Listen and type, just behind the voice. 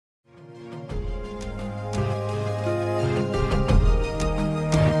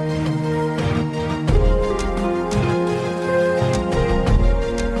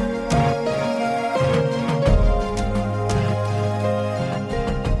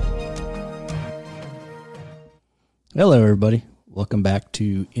Hello, everybody. Welcome back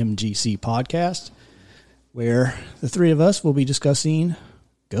to MGC Podcast, where the three of us will be discussing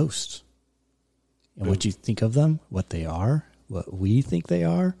ghosts and what you think of them, what they are, what we think they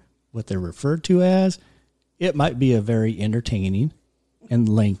are, what they're referred to as. It might be a very entertaining and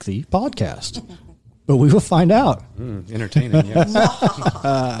lengthy podcast, but we will find out. Entertaining, yes.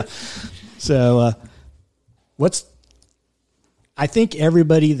 I think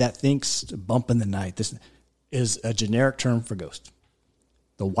everybody that thinks Bump in the Night, this is a generic term for ghost.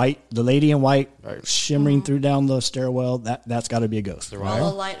 The lady in white, Right. shimmering through down the stairwell, that's got to be a ghost. All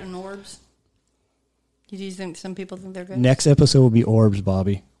the light and orbs. Do you think some people think they're ghosts? Next episode will be orbs,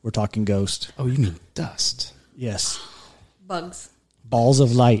 Bobby. We're talking ghost. Oh, you mean dust? Yes. Bugs. Balls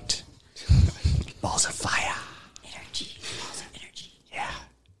of light. Balls of fire. Energy. Balls of energy. Yeah.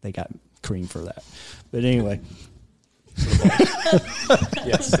 They got cream for that. But anyway.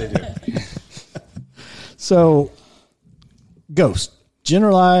 Yes, they do. So, ghost.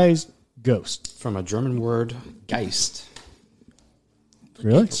 Generalized ghost. From a German word, Geist.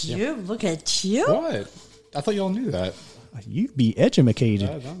 Really? Look at you. What? I thought you all knew that. You be educated.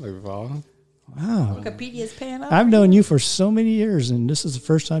 Wow. Wow. Wikipedia's paying off. I've known you for so many years, and this is the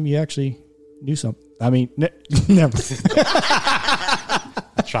first time you actually knew something. I mean, never.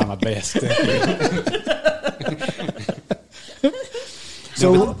 I try my best.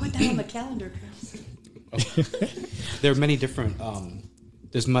 So, I'll put that on the calendar, Chris. There are many different.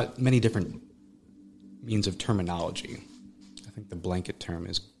 There's many different means of terminology. I think the blanket term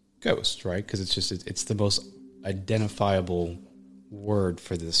is ghost, right? Because it's the most identifiable word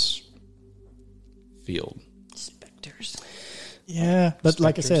for this field. Specters. yeah, but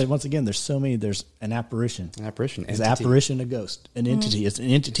like I Specters. said, once again, there's so many. There's an apparition. An apparition. Is entity. apparition a ghost? An entity. It's an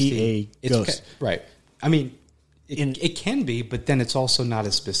entity, a ghost. Right. I mean, it can be, but then it's also not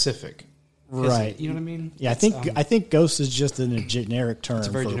as specific. Right. You know what I mean? Yeah, It's, I think ghost is just a generic term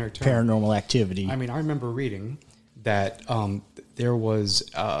very for generic term. paranormal activity. I mean, I remember reading that there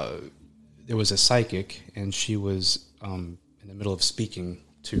was a psychic, and she was in the middle of speaking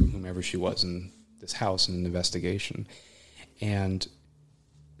to whomever she was in this house in an investigation, and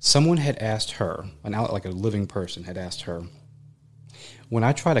someone had asked her, like a living person had asked her, when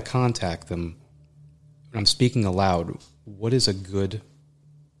I try to contact them, when I'm speaking aloud, what is a good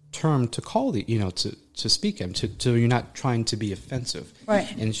term to call to speak him, to you're not trying to be offensive. Right.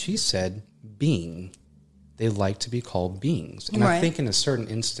 And she said being. They like to be called beings. And I Right. think in a certain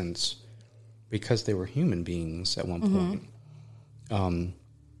instance, because they were human beings at one point,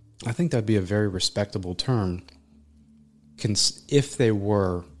 I think that'd be a very respectable term if they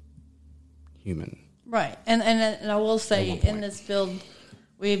were human. Right. And I will say, At one point. in this field,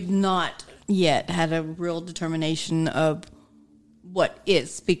 we've not yet had a real determination of what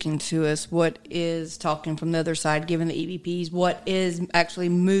is speaking to us, what is talking from the other side, given the EVPs, what is actually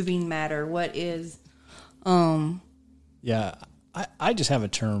moving matter, what is... Yeah, I just have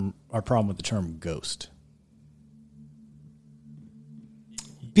a problem with the term ghost.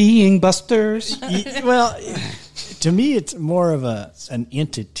 Being busters. Well, to me, it's more of an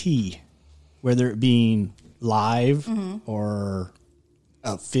entity, whether it being live or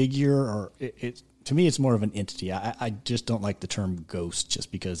a figure, or to me, it's more of an entity. I just don't like the term ghost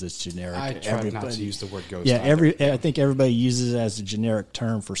just because it's generic. I try not to use the word ghost. Yeah, either. I think everybody uses it as a generic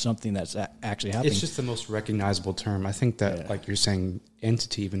term for something that's actually happening. It's just the most recognizable term. I think that, like you're saying,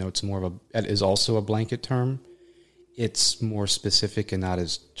 entity, even though it's more of it is also a blanket term, it's more specific and not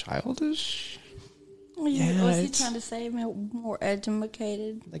as childish. Yeah, was he it's- trying to say more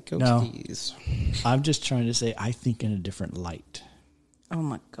educated? Like No. ghosties. I'm just trying to say I think in a different light. Oh,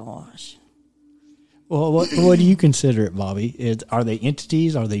 my gosh. Well, what do you consider it, Bobby? Are they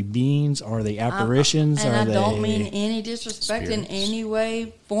entities? Are they beings? Are they apparitions? And are I they... don't mean any disrespect in Spirits. any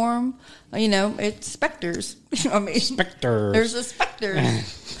way, form. It's specters. I mean, Specters. there's a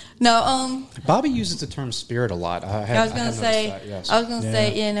specters. No, Bobby uses the term spirit a lot. I was going to say, yes.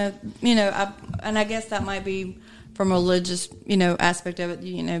 and I guess that might be from a religious, aspect of it.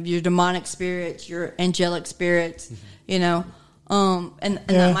 Your demonic spirits, your angelic spirits, and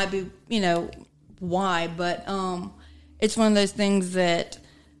that might be, why, but it's one of those things that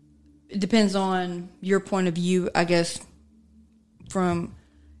it depends on your point of view, I guess, from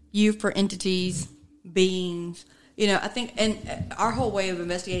you for entities, beings. I think, and our whole way of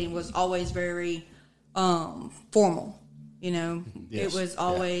investigating was always very formal. Yes. It was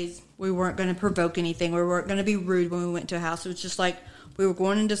always, we weren't going to provoke anything. We weren't going to be rude when we went to a house. It was just like we were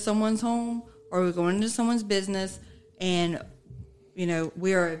going into someone's home or we were going into someone's business, and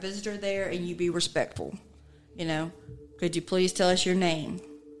we are a visitor there, and you be respectful. Could you please tell us your name?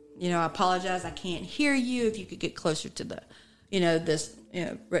 I apologize. I can't hear you. If you could get closer to the, this,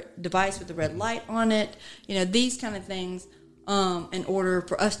 device with the red light on it, these kind of things, in order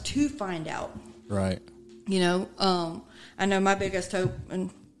for us to find out. Right. I know my biggest hope and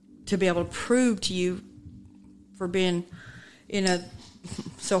to be able to prove to you for being,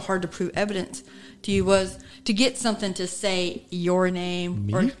 so hard to prove evidence to you was to get something to say your name.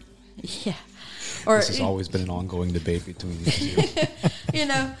 Me? Or this has always been an ongoing debate between these two.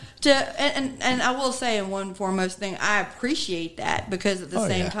 And I will say, in one foremost thing, I appreciate that because at the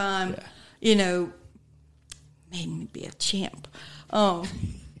same time, made me be a champ.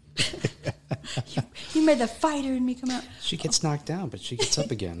 You made the fighter in me come out. She gets knocked down, but she gets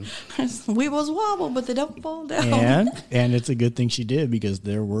up again. Weebles wobble, but they don't fall down. And it's a good thing she did, because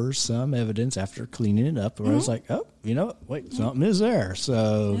there were some evidence after cleaning it up where I was like, oh, wait, something is there.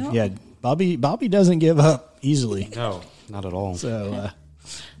 So Bobby doesn't give up easily. No, not at all. So,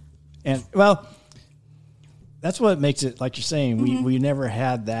 that's what makes it, like you're saying, we never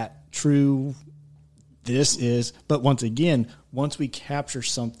had that true. But once again, once we capture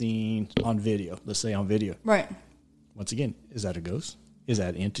something on video, let's say on video, right? Once again, is that a ghost? Is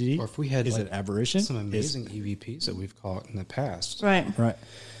that an entity? Or if we had is it aberration? Some amazing EVPs that we've caught in the past, right?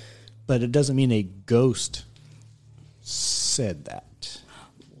 But it doesn't mean a ghost said that.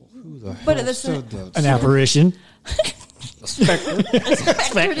 Who the But hell at the said that? An apparition. A specter.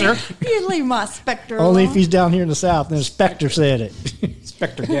 Spectre. You leave my spectre Only alone. if he's down here in the South, then a specter said it.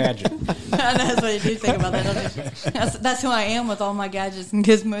 Spectre Gadget. That's what you do think about that, don't you? That's who I am with all my gadgets and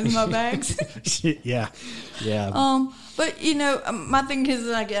gizmos in my bags. Yeah. But my thing is,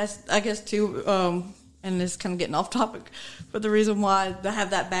 I guess too, and this is kind of getting off topic, but the reason why I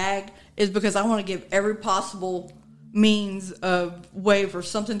have that bag is because I want to give every possible means of way for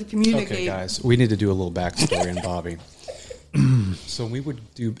something to communicate. Okay, guys, we need to do a little backstory on Bobby. So we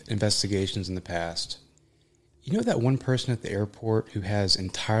would do investigations in the past. You know that one person at the airport who has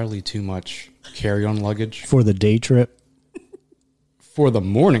entirely too much carry-on luggage? For the day trip? For the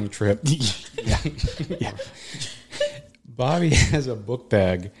morning trip. Yeah. Bobby has a book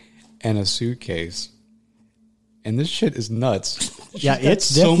bag and a suitcase. And this shit is nuts. It's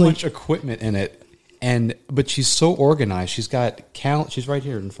so definitely much equipment in it. But she's so organized. She's got she's right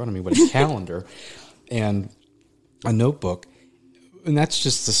here in front of me, but a calendar and a notebook. And that's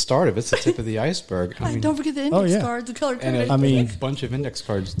just the start of it. It's the tip of the iceberg. Don't forget the index cards, the color coded. And a bunch of index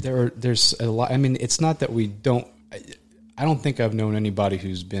cards. There's a lot. I mean, it's not that we don't. I don't think I've known anybody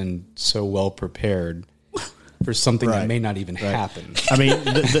who's been so well prepared for something that may not even happen. I mean,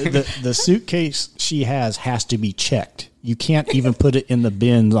 the suitcase she has to be checked. You can't even put it in the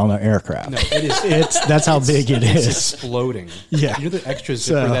bins on an aircraft. No, it is. That's how big it is. It's exploding. Yeah. You know the extra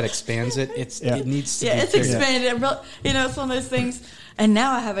zipper that expands it? It needs to be it's expanded. It's one of those things. And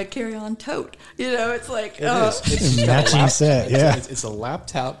now I have a carry-on tote. It's like... It's matching set, It's a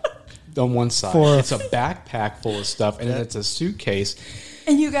laptop on one side. It's a backpack full of stuff, and then it's a suitcase.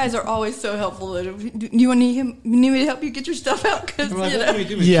 And you guys are always so helpful. Do you need me to help you get your stuff out? Because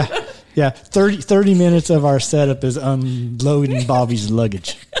Yeah. 30 minutes of our setup is unloading Bobby's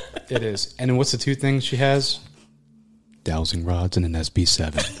luggage. It is. And what's the two things she has? Dowsing rods and an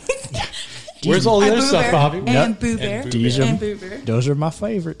SB7. Where's all the other stuff, Bobby? And Boo Bear. Those are my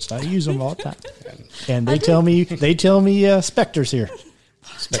favorites. I use them all the time. And they tell me Spectre's here.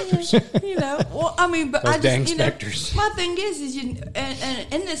 Specters. Well, I mean, but Those I just, dang specters. My thing is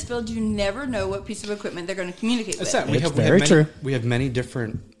and in this field, you never know what piece of equipment they're going to communicate with. True. We have many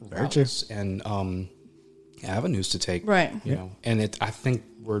different routes and avenues to take. Right. And I think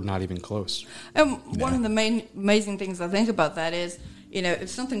we're not even close. And one of the main amazing things I think about that is, if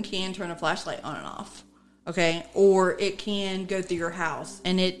something can turn a flashlight on and off, okay, or it can go through your house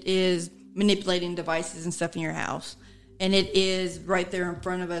and it is manipulating devices and stuff in your house, and it is right there in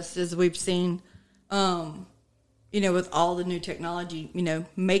front of us, as we've seen, with all the new technology,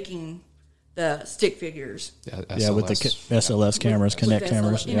 making the stick figures. With the SLS cameras, Kinect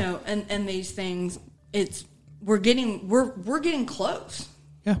cameras. And these things, we're getting close.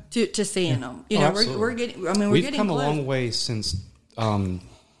 Yeah. To seeing them. We're getting. We've getting come close. a long way since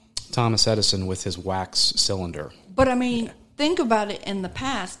Thomas Edison with his wax cylinder. But think about it. In the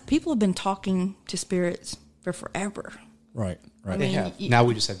past, people have been talking to spirits for forever. Right. They have. Now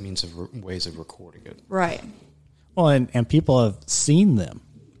we just have ways of recording it. Right. Well, and people have seen them.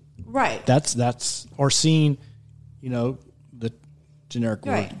 Right. That's or seen, the generic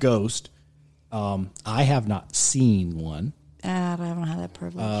word ghost. I have not seen one. I haven't had that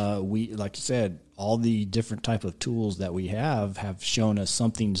privilege. We, like you said, all the different type of tools that we have shown us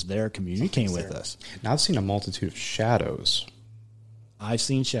something's there communicating with us. Now I've seen a multitude of shadows. I've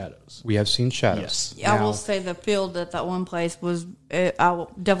seen shadows. We have seen shadows. Yes. Yeah, I Now- will say the field at that one place was. I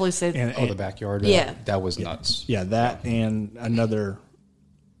will definitely say. The backyard. Yeah. That was nuts. Yeah, that and another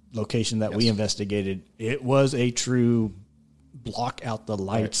location that we Yes. investigated. It was a true block out the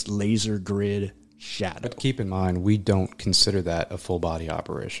lights, laser grid shadow. But keep in mind, we don't consider that a full body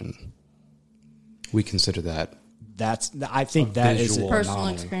operation. We consider that I think that is visual personal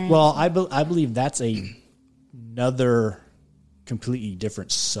anomaly. experience. well. I believe that's another completely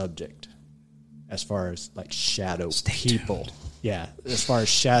different subject as far as like shadow people. Yeah, as far as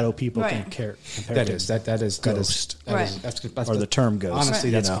shadow people Right. compare That to is ghost. Right. That's or the term ghost. honestly,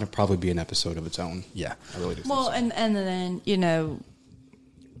 you that's know? going to probably be an episode of its own. Yeah. I really do. Well, think so. and then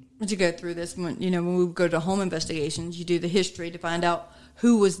once you go through this, when we go to home investigations, you do the history to find out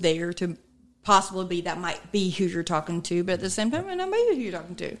who was there to possibly be that might be who you're talking to, but at the same time, it might not be who you're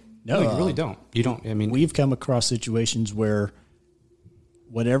talking to. No, you really don't. You don't. I mean, We've come across situations where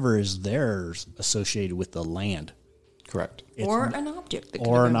whatever is there is associated with the land correct. Or an object. That could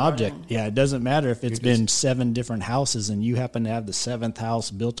or have an been brought object. in. Yeah, it doesn't matter if it's been 7 different houses and you happen to have the 7th house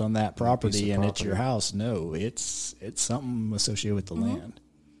built on that property and it's your house. No, it's something associated with the land.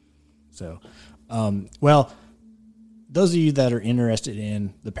 So, well, those of you that are interested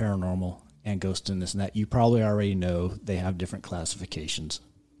in the paranormal and ghosts and this and that, you probably already know they have different classifications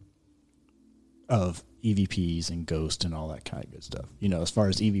of EVPs and ghosts and all that kind of good stuff. As far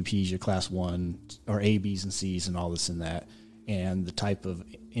as EVPs, your class 1 or A, B's, and C's and all this and that, and the type of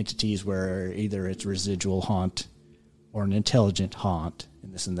entities where either it's residual haunt or an intelligent haunt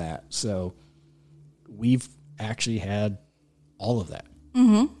and this and that. So we've actually had all of that,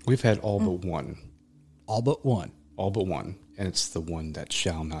 We've had all but one. all but one. All but one, and it's the one that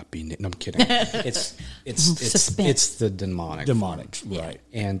shall not be named. No, I'm kidding. It's Suspense. the demonic. Demonic, right.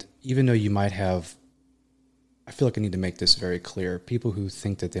 And even though you might have, I feel like I need to make this very clear. People who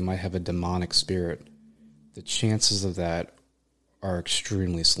think that they might have a demonic spirit, the chances of that are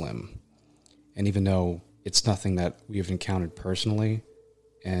extremely slim. And even though it's nothing that we've encountered personally,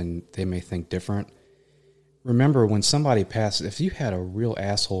 and they may think different, remember when somebody passes, if you had a real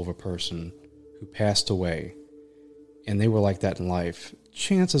asshole of a person who passed away, and they were like that in life,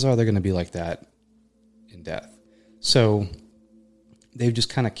 chances are they're going to be like that in death. So they've just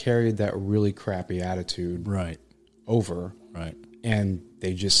kind of carried that really crappy attitude Right, over, right. and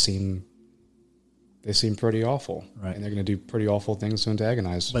they seem pretty awful, Right. and they're going to do pretty awful things to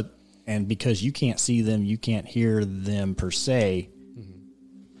antagonize. And because you can't see them, you can't hear them per se,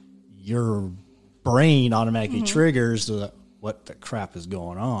 your brain automatically triggers what the crap is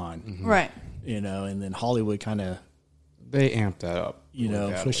going on, Right. and then Hollywood kind of, they amp that up, really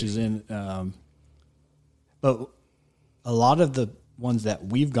badly. pushes in. But a lot of the ones that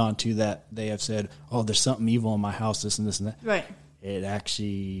we've gone to that they have said, oh, there's something evil in my house, this and this and that. Right. It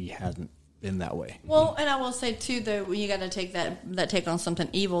actually hasn't been that way. Well, and I will say too, though, when you got to take that take on something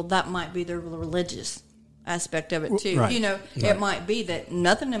evil, that might be the religious aspect of it too. Right. It might be that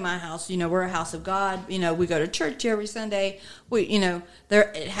nothing in my house. We're a house of God. We go to church every Sunday.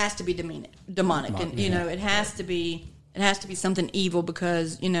 It has to be demonic, and it has to be something evil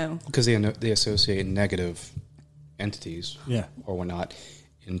because because they associate negative entities, Yeah. or whatnot,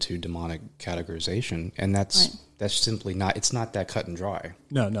 into demonic categorization, and that's simply not. It's not that cut and dry.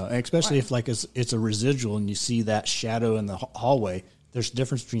 No, and especially if like it's a residual and you see that shadow in the hallway. There's a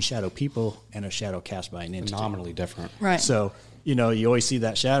difference between shadow people and a shadow cast by an entity. Phenomenally different. right. So, you always see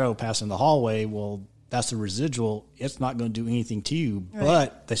that shadow pass in the hallway. Well, that's a residual. It's not going to do anything to you. Right.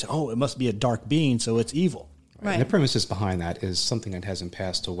 But they say, oh, it must be a dark being, so it's evil. Right. And the premises behind that is something that hasn't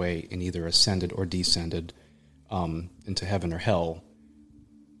passed away and either ascended or descended into heaven or hell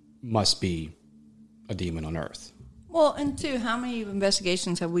must be a demon on earth. Well, and two, how many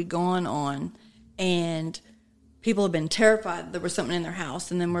investigations have we gone on, and people have been terrified that there was something in their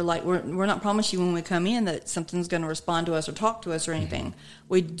house, and then we're like, we're not promising you when we come in that something's going to respond to us or talk to us or anything. Mm-hmm.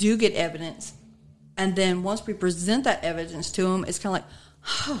 We do get evidence, and then once we present that evidence to them, it's kind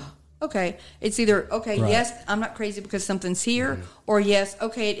of like, okay, it's either, okay, Right. yes, I'm not crazy because something's here, or yes,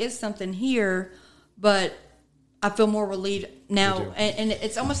 okay, it is something here, but I feel more relieved now. And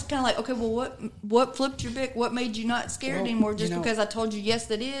it's almost kind of like, okay, well, what flipped your bick? What made you not scared anymore just because I told you, yes,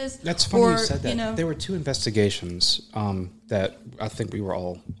 that is? That's funny you said that. There were 2 investigations that I think we were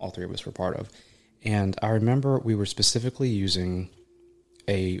all 3 of us were part of. And I remember we were specifically using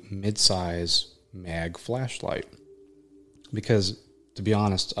a mid-size mag flashlight because, to be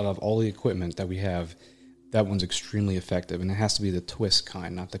honest, out of all the equipment that we have, that one's extremely effective, and it has to be the twist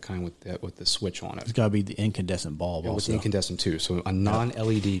kind, not the kind with the switch on it. It's got to be the incandescent bulb With also. the incandescent too, so a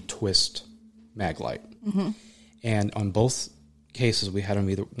non-LED twist mag light. Mm-hmm. And on both cases we had them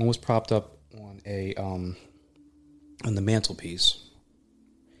either one was propped up on on the mantelpiece.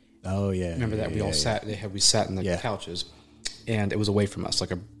 Oh yeah. Remember that we all sat. We sat in the couches, and it was away from us,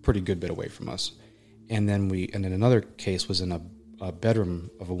 like a pretty good bit away from us. And then another case was in a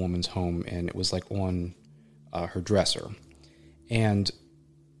bedroom of a woman's home, and it was like on her dresser. And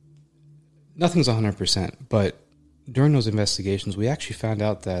nothing's 100%, but during those investigations, we actually found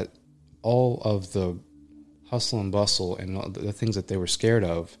out that all of the hustle and bustle and all the things that they were scared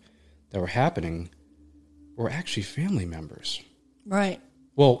of that were happening were actually family members. Right.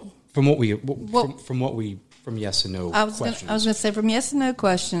 Well, from yes and no questions. I was going to say from yes and no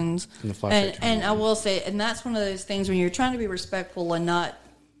questions. From the flashlight and I will say, and that's one of those things when you're trying to be respectful and not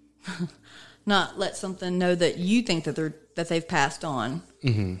let something know that you think that they've passed on.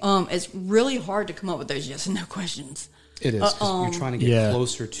 Mm-hmm. It's really hard to come up with those yes and no questions. It is, because you're trying to get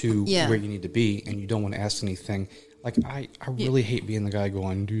closer to where you need to be, and you don't want to ask anything. Like, I really hate being the guy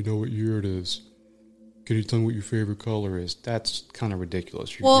going, do you know what year it is? Can you tell me what your favorite color is? That's kind of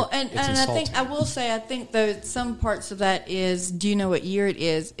ridiculous. And I will say, I think though some parts of that is, do you know what year it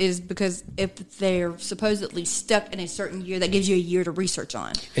is because if they're supposedly stuck in a certain year, that gives you a year to research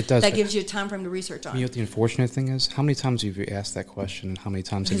on. It does. That gives you a time frame to research on. You know what the unfortunate thing is? How many times have you asked that question? How many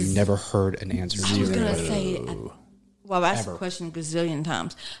times have you never heard an answer? I was going to say, well, I've asked the question a gazillion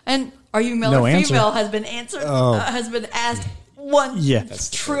times. And are you male or female has been answered, has been asked 1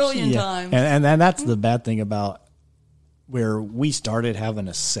 trillion times. And that's the bad thing about where we started having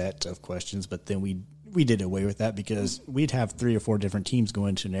a set of questions, but then we did away with that because we'd have 3 or 4 different teams go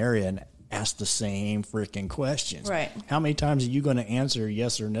into an area and ask the same freaking questions. Right. How many times are you going to answer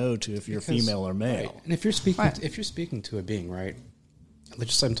yes or no to if you're female or male? Right. And if you're speaking to a being, right?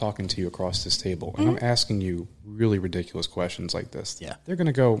 Let's just say I'm talking to you across this table, and I'm asking you really ridiculous questions like this. Yeah. They're going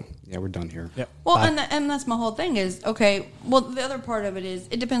to go, yeah, we're done here. Yep. Well, and that's my whole thing is, okay, well, the other part of it is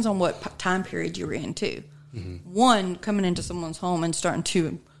it depends on what time period you're in, too. Mm-hmm. One, coming into someone's home and starting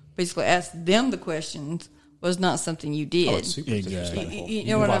to basically ask them the questions was not something you did. Oh, it's super disrespectful. You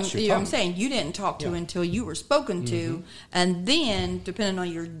know what I'm saying? You didn't talk to until you were spoken to, and then, depending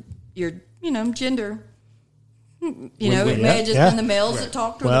on your gender... it may have just been the males that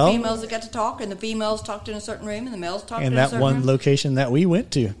talked or the females that got to talk, and the females talked in a certain room, and the males talked in a certain room. And that one location that we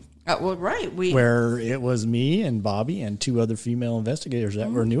went to. Where it was me and Bobby and 2 other female investigators that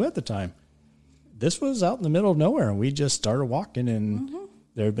were new at the time. This was out in the middle of nowhere, and we just started walking, and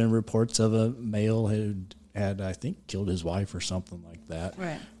there had been reports of a male who had, I think, killed his wife or something like that.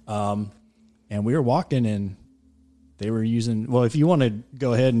 Right. And we were walking, and they were using, well, if you want to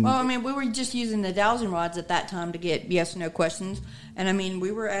go ahead and... Well, I mean, we were just using the dowsing rods at that time to get yes or no questions. And, I mean,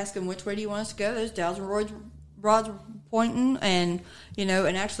 we were asking, which way do you want us to go? Those dowsing rods were pointing and,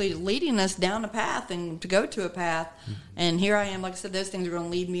 and actually leading us down a path and to go to a path. Mm-hmm. And here I am, like I said, those things are going to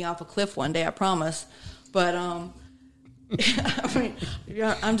lead me off a cliff one day, I promise. But, I mean,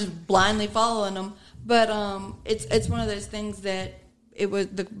 I'm just blindly following them. But it's one of those things that it was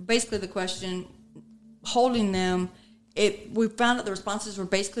basically the question, holding them... we found out the responses were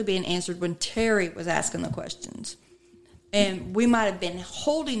basically being answered when Terry was asking the questions. And we might have been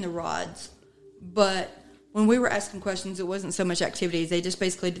holding the rods, but when we were asking questions, it wasn't so much activities. They just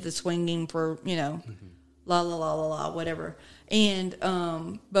basically did the swinging for, la, la, la, la, la, whatever. And,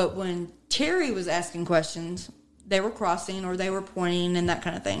 but when Terry was asking questions, they were crossing or they were pointing and that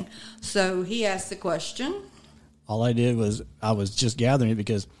kind of thing. So he asked the question. All I did was I was just gathering it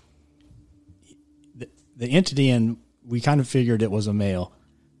because the entity and we kind of figured it was a male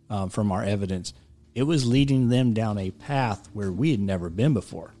from our evidence. It was leading them down a path where we had never been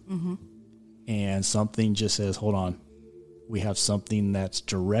before. Mm-hmm. And something just says, hold on, we have something that's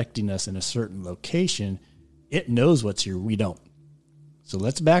directing us in a certain location. It knows what's here. We don't. So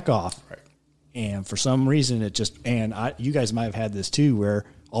let's back off. Right. And for some reason, it just, you guys might have had this too, where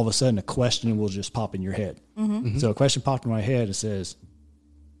all of a sudden a question will just pop in your head. Mm-hmm. Mm-hmm. So a question popped in my head. It says,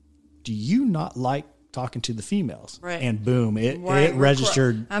 do you not like talking to the females? Right. And boom, it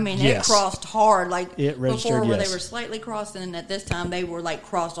registered. It crossed hard. Like it registered before, where they were slightly crossed, and at this time they were like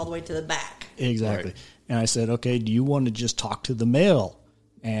crossed all the way to the back. Exactly. Right. And I said, okay, do you want to just talk to the male?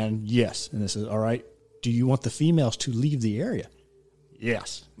 And yes. And this is all right. Do you want the females to leave the area?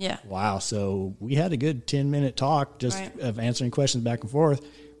 Yes. Yeah. Wow. So we had a good 10-minute talk just of answering questions back and forth.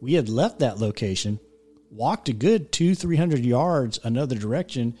 We had left that location, walked a good 200-300 yards another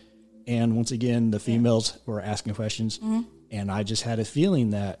direction. And once again, the females were asking questions, and I just had a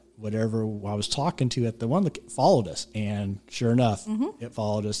feeling that whatever I was talking to at the one that followed us, and sure enough, it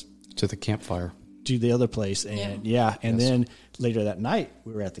followed us to the campfire, to the other place, and then later that night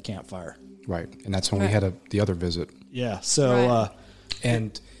we were at the campfire. Right, and that's when we had the other visit. Yeah. So,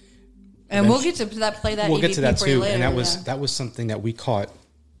 Right. And we'll get to that. Play that. we'll EVP get to that for you too. later, And yeah. that was something that we caught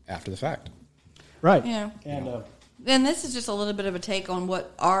after the fact. right. Yeah. And, And this is just a little bit of a take on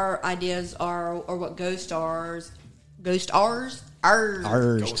what our ideas are, or what ghost ours, ours,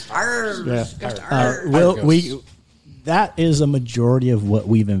 Yeah. Ghosts. That is a majority of what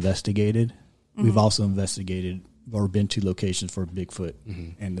we've investigated. We've also investigated or been to locations for Bigfoot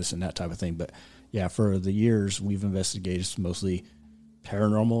and this and that type of thing. But yeah, for the years we've investigated mostly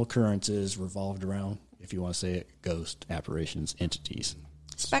paranormal occurrences revolved around, if you want to say it, ghost apparitions, entities,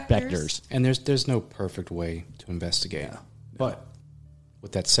 specters. And there's no perfect way to investigate. But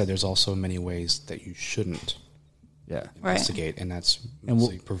with that said, there's also many ways that you shouldn't Yeah. Right. investigate, and that's And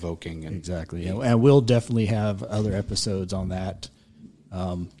mostly provoking. And Exactly. And we'll definitely have other episodes on that.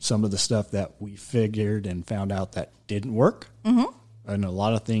 Some of the stuff that we figured and found out that didn't work, and a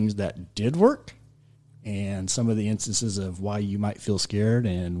lot of things that did work, and some of the instances of why you might feel scared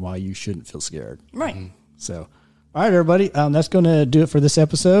and why you shouldn't feel scared. Right. So, all right, everybody, that's going to do it for this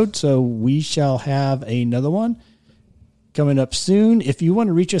episode. So we shall have another one coming up soon. If you want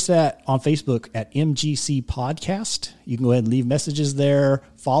to reach us on Facebook at MGC Podcast, you can go ahead and leave messages there.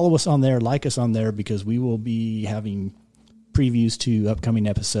 Follow us on there, like us on there, because we will be having previews to upcoming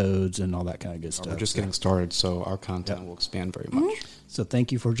episodes and all that kind of good stuff. we're just getting started, so our content will expand very much. So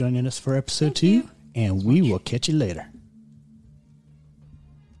thank you for joining us for episode 2, and we will catch you later.